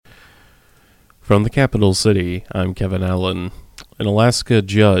From the capital city, I'm Kevin Allen. An Alaska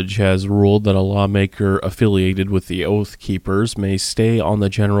judge has ruled that a lawmaker affiliated with the Oath Keepers may stay on the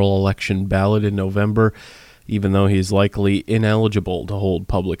general election ballot in November, even though he is likely ineligible to hold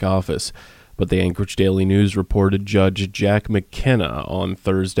public office. But the Anchorage Daily News reported Judge Jack McKenna on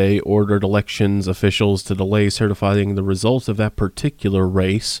Thursday ordered elections officials to delay certifying the results of that particular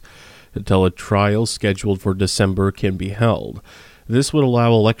race until a trial scheduled for December can be held. This would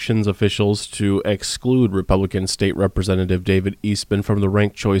allow elections officials to exclude Republican State Representative David Eastman from the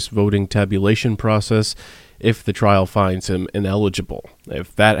ranked choice voting tabulation process if the trial finds him ineligible.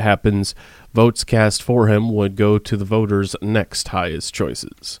 If that happens, votes cast for him would go to the voters' next highest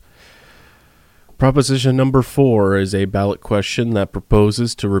choices. Proposition number 4 is a ballot question that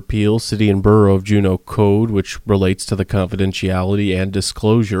proposes to repeal City and Borough of Juneau Code, which relates to the confidentiality and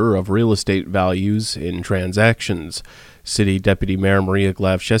disclosure of real estate values in transactions. City Deputy Mayor Maria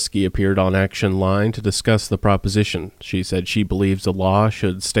Glavshesky appeared on Action Line to discuss the proposition. She said she believes the law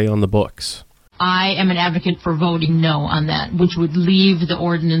should stay on the books. I am an advocate for voting no on that, which would leave the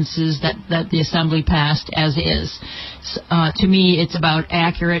ordinances that the Assembly passed as is. To me, it's about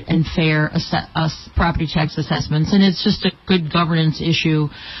accurate and fair property tax assessments, and it's just a good governance issue.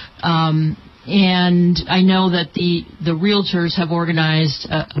 And I know that the realtors have organized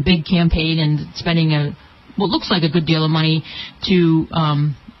a big campaign and spending what looks like a good deal of money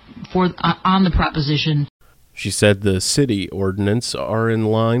on the proposition. She said the city ordinance are in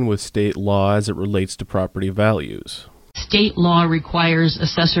line with state law as it relates to property values. State law requires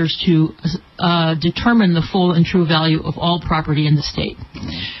assessors to determine the full and true value of all property in the state.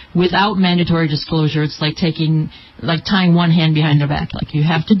 Without mandatory disclosure, it's like tying one hand behind their back. Like, you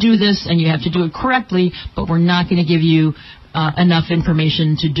have to do this and you have to do it correctly, but we're not going to give you enough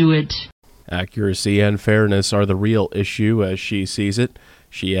information to do it. Accuracy and fairness are the real issue as she sees it.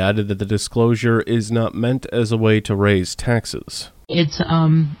 She added that the disclosure is not meant as a way to raise taxes. It's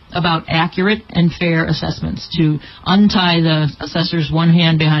about accurate and fair assessments, to untie the assessor's one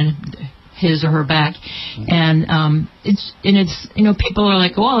hand behind his or her back. And it's people are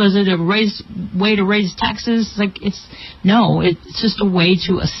like, well, is it a way to raise taxes? It's just a way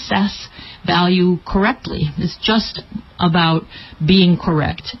to assess value correctly. It's just about being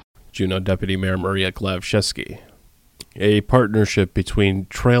correct. Juneau Deputy Mayor Maria Glavshesky. A partnership between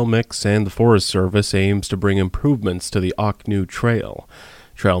Trail Mix and the Forest Service aims to bring improvements to the Notn Trail.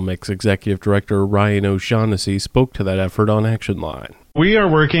 Trail Mix Executive Director Ryan O'Shaughnessy spoke to that effort on Action Line. We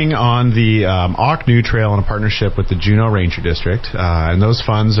are working on the Notn Trail in a partnership with the Juneau Ranger District, and those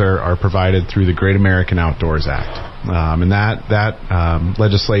funds are provided through the Great American Outdoors Act. And that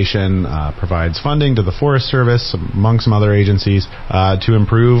legislation provides funding to the Forest Service, among some other agencies, to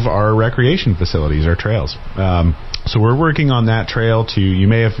improve our recreation facilities, our trails. So we're working on that trail if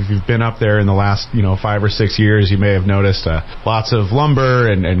you've been up there in the last 5 or 6 years, you may have noticed lots of lumber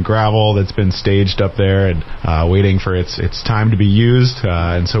and gravel that's been staged up there and waiting for its time to be used.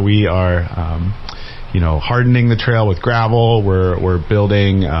 And so we are hardening the trail with gravel. We're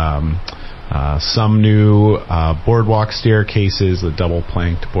building some new boardwalk staircases, the double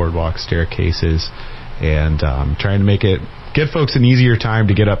planked boardwalk staircases, and trying to give folks an easier time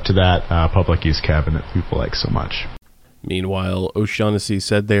to get up to that public use cabin that people like so much. Meanwhile, O'Shaughnessy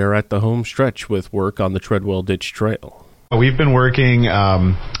said they are at the home stretch with work on the Treadwell Ditch Trail. We've been working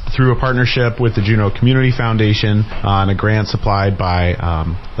through a partnership with the Juneau Community Foundation on a grant supplied by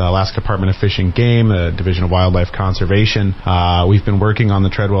the Alaska Department of Fish and Game, the Division of Wildlife Conservation. We've been working on the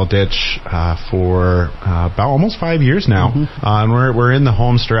Treadwell Ditch for about almost 5 years now, and we're in the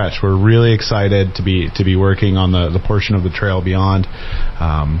home stretch. We're really excited to be working on the portion of the trail beyond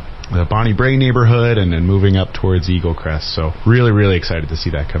the Bonnie Brae neighborhood and moving up towards Eagle Crest. So really, really excited to see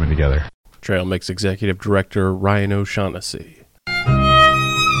that coming together. Trail Mix Executive Director Ryan O'Shaughnessy.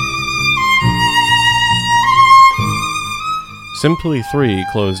 Simply 3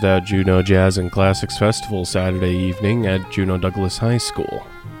 closed out Juneau Jazz and Classics Festival Saturday evening at Juneau Douglas High School.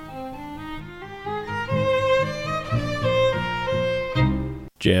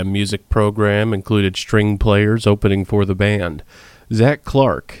 Jam music program included string players opening for the band. Zach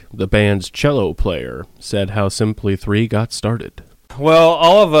Clark, the band's cello player, said how Simply 3 got started. Well,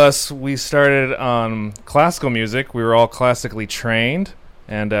 all of us, we started on classical music. We were all classically trained,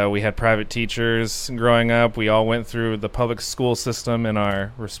 and we had private teachers growing up. We all went through the public school system in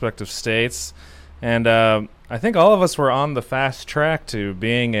our respective states. And I think all of us were on the fast track to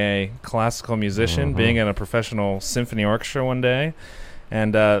being a classical musician, being in a professional symphony orchestra one day.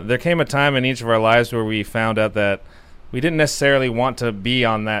 And there came a time in each of our lives where we found out that we didn't necessarily want to be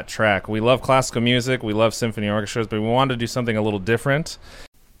on that track. We love classical music, we love symphony orchestras, but we wanted to do something a little different.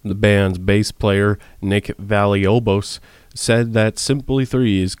 The band's bass player, Nick Valiobos, said that Simply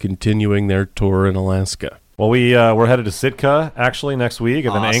 3 is continuing their tour in Alaska. Well, we're headed to Sitka actually next week,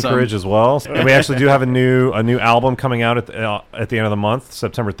 and then Anchorage as well. And we actually do have a new album coming out at the end of the month,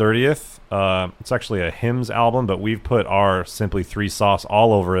 September 30th. It's actually a hymns album, but we've put our Simply 3 sauce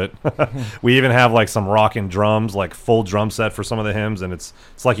all over it. We even have like some rockin' drums, like full drum set for some of the hymns, and it's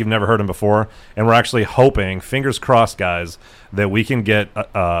like you've never heard them before. And we're actually hoping, fingers crossed, guys, that we can get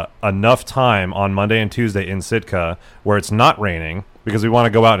enough time on Monday and Tuesday in Sitka where it's not raining, because we want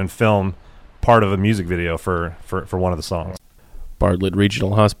to go out and film part of a music video for one of the songs. Bartlett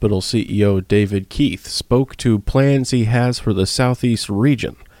Regional Hospital CEO David Keith spoke to plans he has for the Southeast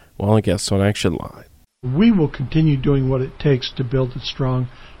region while a guest on Action Line. We will continue doing what it takes to build a strong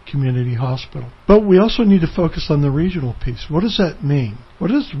community hospital. But we also need to focus on the regional piece. What does that mean?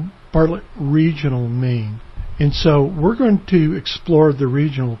 What does Bartlett Regional mean? And so we're going to explore the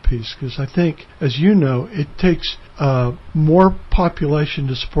regional piece, because I think, as you know, it takes more population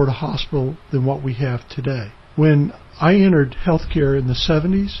to support a hospital than what we have today. When I entered healthcare in the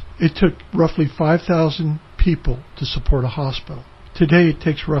 70s, it took roughly 5,000 people to support a hospital. Today it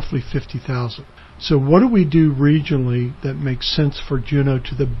takes roughly 50,000. So what do we do regionally that makes sense for Juneau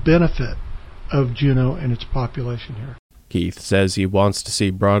to the benefit of Juneau and its population here? Keith says he wants to see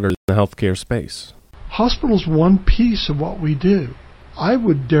broader in the healthcare space. Hospital's one piece of what we do. I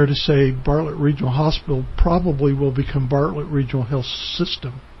would dare to say Bartlett Regional Hospital probably will become Bartlett Regional Health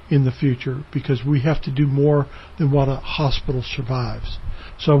System in the future, because we have to do more than what a hospital survives.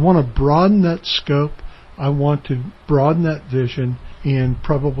 So I want to broaden that scope. I want to broaden that vision and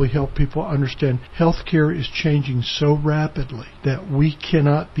probably help people understand healthcare is changing so rapidly that we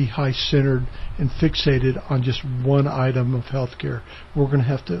cannot be high-centered and fixated on just one item of healthcare. We're going to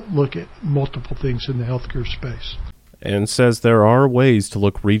have to look at multiple things in the healthcare space. And says there are ways to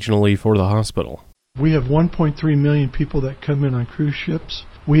look regionally for the hospital. We have 1.3 million people that come in on cruise ships.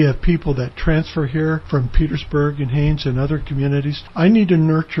 We have people that transfer here from Petersburg and Haines and other communities. I need to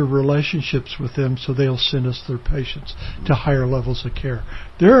nurture relationships with them so they'll send us their patients to higher levels of care.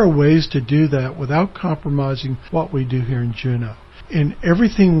 There are ways to do that without compromising what we do here in Juneau. And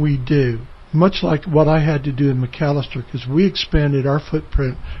everything we do, much like what I had to do in McAllister, because we expanded our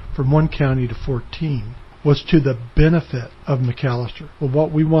footprint from 1 county to 14, was to the benefit of McAllister. Well,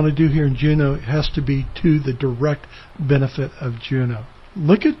 what we want to do here in Juneau has to be to the direct benefit of Juneau.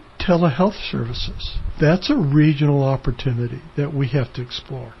 Look at telehealth services. That's a regional opportunity that we have to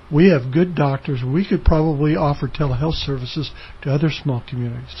explore. We have good doctors. We could probably offer telehealth services to other small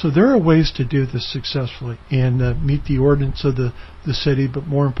communities. So there are ways to do this successfully and meet the ordinance of the city, but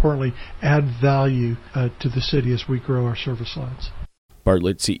more importantly, add value to the city as we grow our service lines.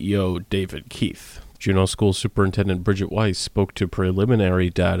 Bartlett CEO David Keith. Juneau School Superintendent Bridget Weiss spoke to preliminary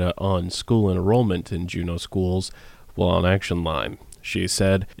data on school enrollment in Juneau schools while on Action Line. She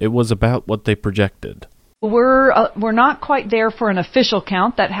said it was about what they projected. We're not quite there for an official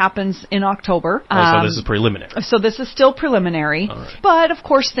count that happens in October. So this is preliminary. So this is still preliminary, right. But of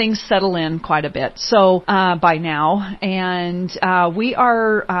course things settle in quite a bit. So by now, and we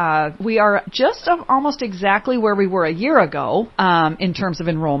are just almost exactly where we were a year ago in terms of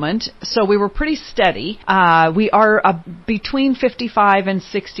enrollment. So we were pretty steady. We are between 55 and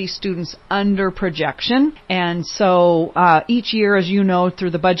 60 students under projection, and so each year, as you know, through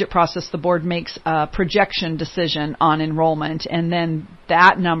the budget process, the board makes a projection decision on enrollment, and then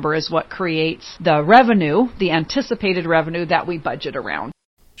that number is what creates the revenue, the anticipated revenue that we budget around.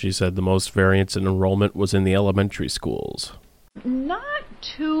 She said the most variance in enrollment was in the elementary schools. Not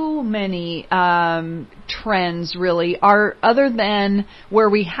too many trends really, other than where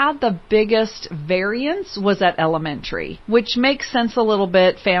we had the biggest variance was at elementary, which makes sense a little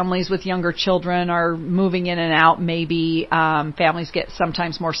bit. Families with younger children are moving in and out. Maybe families get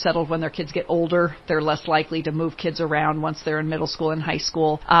sometimes more settled when their kids get older. They're less likely to move kids around once they're in middle school and high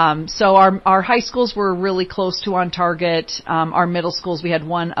school. So our high schools were really close to on target. Our middle schools, we had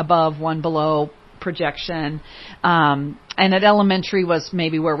one above, one below projection. And at elementary was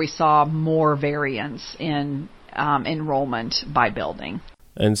maybe where we saw more variance in enrollment by building.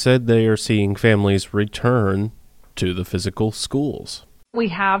 And said they are seeing families return to the physical schools. We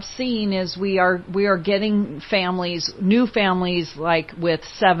have seen is we are getting new families like with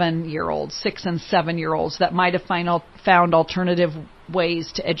 7-year-olds, 6 and 7-year-olds that might have found alternative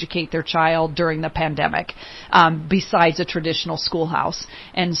ways to educate their child during the pandemic, besides a traditional schoolhouse.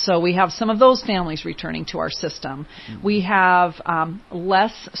 And so we have some of those families returning to our system. We have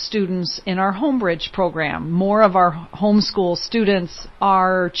less students in our Homebridge program. More of our homeschool students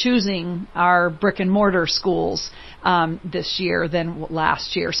are choosing our brick and mortar schools this year than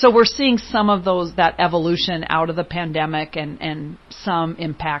last year. So we're seeing some of that evolution out of the pandemic and some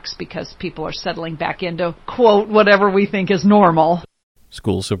impacts because people are settling back into, quote, whatever we think is normal.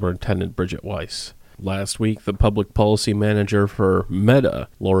 School Superintendent Bridget Weiss. Last week, the public policy manager for Meta,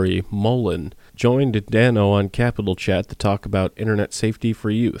 Lori Mullen, joined Dano on Capital Chat to talk about internet safety for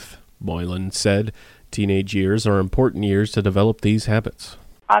youth. Moylan said teenage years are important years to develop these habits.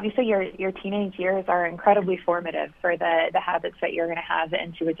 Obviously, your teenage years are incredibly formative for the habits that you're going to have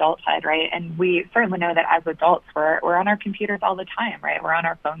into adulthood, right? And we certainly know that as adults, we're on our computers all the time, right? We're on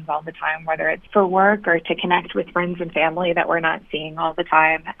our phones all the time, whether it's for work or to connect with friends and family that we're not seeing all the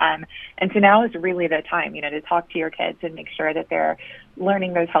time. And so now is really the time, to talk to your kids and make sure that they're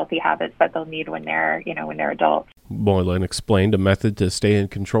learning those healthy habits that they'll need when they're adults. Moylan explained a method to stay in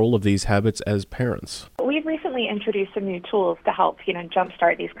control of these habits as parents. We've recently introduced some new tools to help,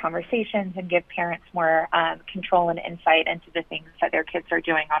 jumpstart these conversations and give parents more control and insight into the things that their kids are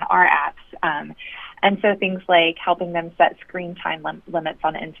doing on our apps. And so things like helping them set screen time limits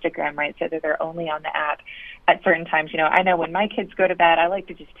on Instagram, right, so that they're only on the app at certain times. I know when my kids go to bed, I like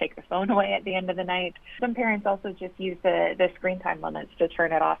to just take the phone away at the end of the night. Some parents also just use the screen time limits to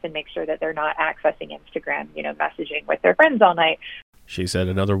turn it off and make sure that they're not accessing Instagram, messaging with their friends all night. She said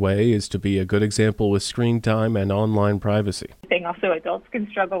another way is to be a good example with screen time and online privacy. Thing also adults can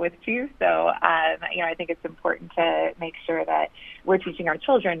struggle with too. So, I think it's important to make sure that we're teaching our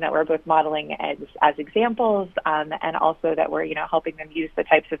children that we're both modeling as examples, and also that we're, helping them use the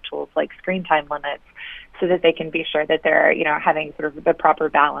types of tools like screen time limits so that they can be sure that they're, having sort of the proper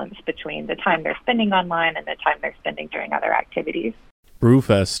balance between the time they're spending online and the time they're spending doing other activities.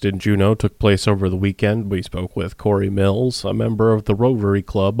 Brewfest in Juneau took place over the weekend. We spoke with Corey Mills, a member of the Rotary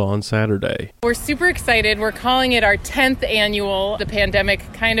Club, on Saturday. We're super excited. We're calling it our 10th annual. The pandemic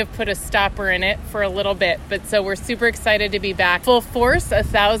kind of put a stopper in it for a little bit, but so we're super excited to be back. Full force,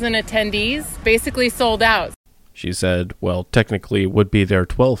 1,000 attendees, basically sold out. She said, technically it would be their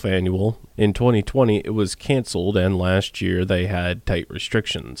 12th annual. In 2020, it was canceled, and last year they had tight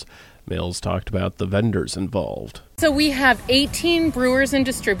restrictions. Mills talked about the vendors involved. So we have 18 brewers and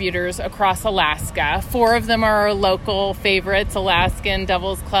distributors across Alaska. 4 of them are our local favorites, Alaskan,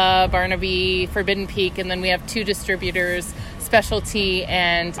 Devil's Club, Barnaby, Forbidden Peak, and then we have 2 distributors, Specialty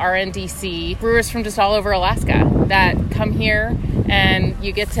and RNDC, brewers from just all over Alaska that come here and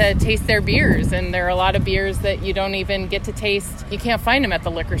you get to taste their beers. And there are a lot of beers that you don't even get to taste. You can't find them at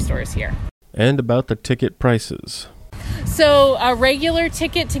the liquor stores here. And about the ticket prices. So a regular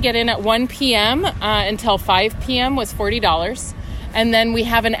ticket to get in at 1 p.m. Until 5 p.m. was $40. And then we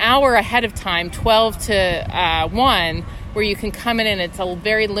have an hour ahead of time, 12 to 1, where you can come in and it's a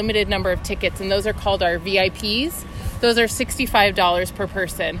very limited number of tickets. And those are called our VIPs. Those are $65 per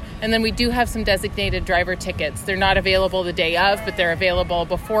person. And then we do have some designated driver tickets. They're not available the day of, but they're available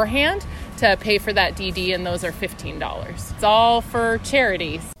beforehand to pay for that DD, and those are $15. It's all for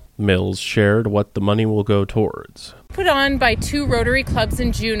charities. Mills shared what the money will go towards. Put on by 2 Rotary clubs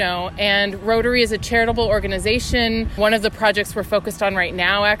in Juneau, and Rotary is a charitable organization. One of the projects we're focused on right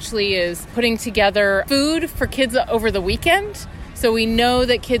now actually is putting together food for kids over the weekend. So we know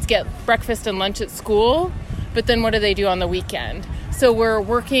that kids get breakfast and lunch at school, but then what do they do on the weekend? So we're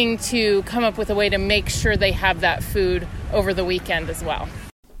working to come up with a way to make sure they have that food over the weekend as well.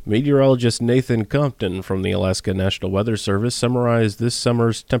 Meteorologist Nathan Compton from the Alaska National Weather Service summarized this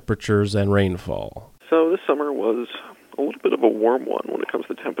summer's temperatures and rainfall. So this summer was a little bit of a warm one when it comes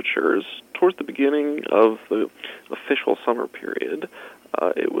to temperatures. Towards the beginning of the official summer period,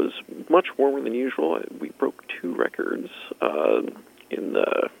 it was much warmer than usual. We broke 2 records in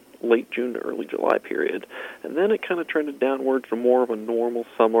the late June to early July period, and then it kind of trended downward to more of a normal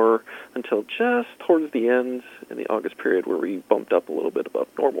summer until just towards the end in the August period where we bumped up a little bit above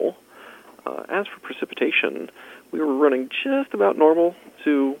normal. As for precipitation, we were running just about normal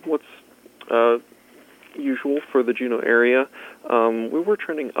to what's usual for the Juneau area. We were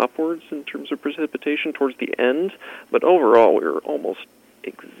trending upwards in terms of precipitation towards the end, but overall we were almost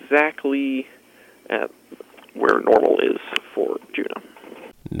exactly at where normal is for Juneau.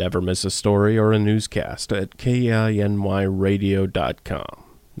 Never miss a story or a newscast at KINYradio.com.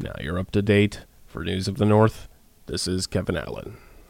 Now you're up to date. For News of the North, this is Kevin Allen.